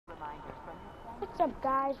What's up,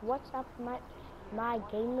 guys? What's up, my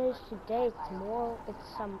gamers? Today it's we're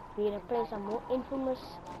gonna play some more Infamous,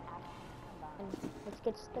 and let's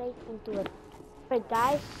get straight into it. Alright,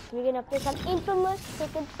 guys, we're gonna play some Infamous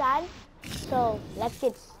second time, so let's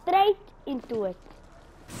get straight into it.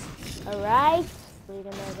 Alright, we're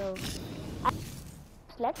gonna go.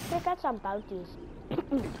 Let's check out some bounties.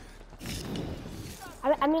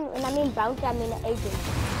 When I mean bounty, I mean agent.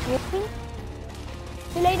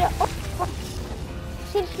 See you later. Oh, fuck.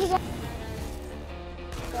 Seriously, guys.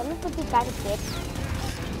 Let me put these guys to bed.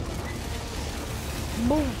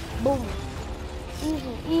 Boom, boom.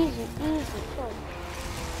 Easy, easy, easy. So.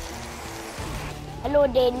 Hello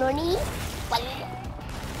there, Noni.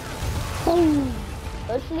 Boom.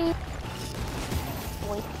 Go sleep.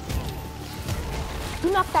 Wait.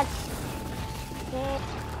 Do not touch.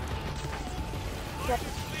 Okay.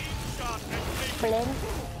 Blend.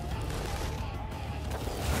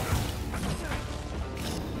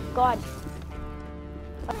 God.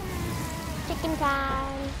 Chicken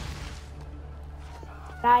time.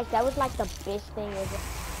 Guys, that was like the best thing ever.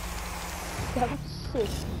 That was sick.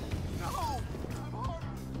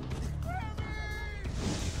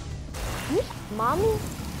 You mommy?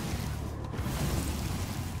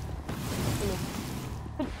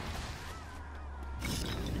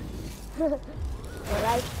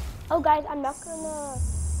 Alright. Oh guys, I'm not gonna...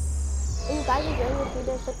 If you guys enjoying the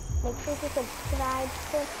video, so make sure to subscribe.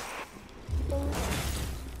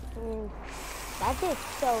 That's it.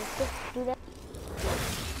 So just do that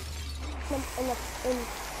in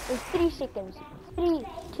 3 seconds. 3,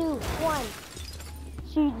 2, 1.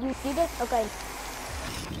 So you did it? Okay.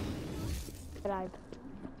 Subscribe.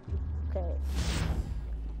 Okay.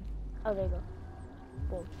 Oh, there you go.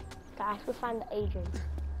 Boom. Guys, we find the agent.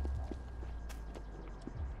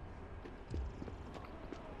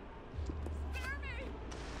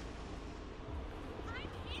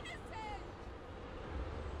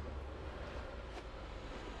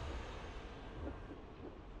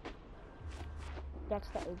 That's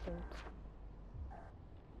the agent.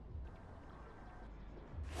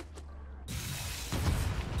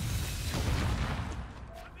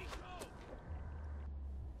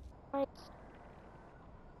 Right.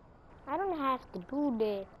 I don't have to do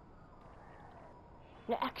this.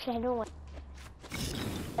 No, actually, I don't want.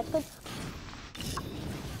 Let's go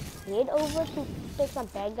head over to take some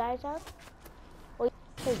bad guys out. Or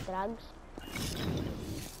take drugs.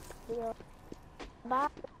 Yeah. Bye.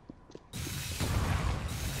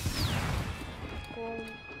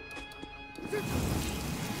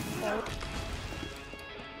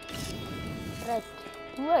 Right.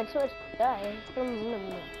 What? So it's dying.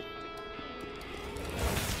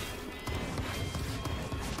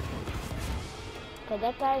 Okay,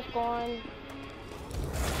 that guy's gone.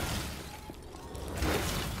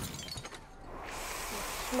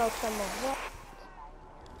 Smoke some of that.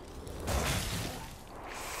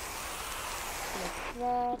 Like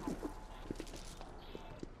that.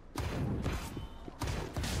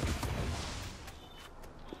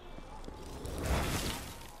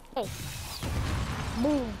 Hey.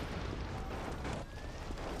 Boom.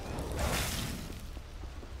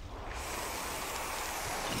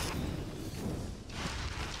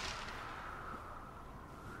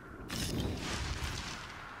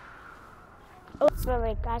 Oh,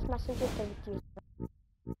 wait, guys, my sensitivity is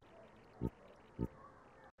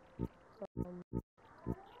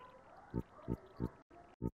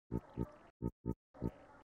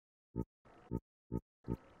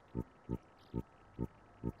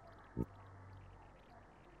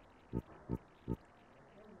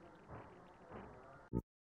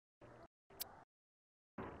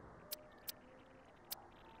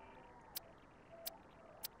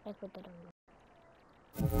I put that on.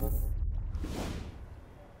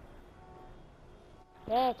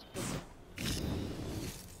 That's pretty.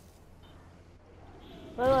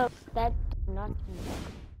 Well, that did not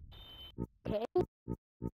work. Okay.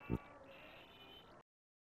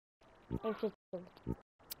 Interesting.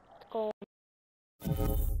 Let's go.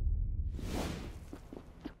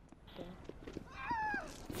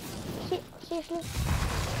 Seriously?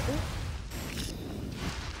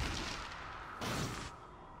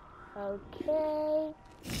 Okay.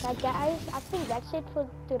 So guys, I think that's it to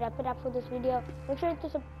wrap it up for this video. Make sure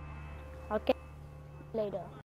to okay, later.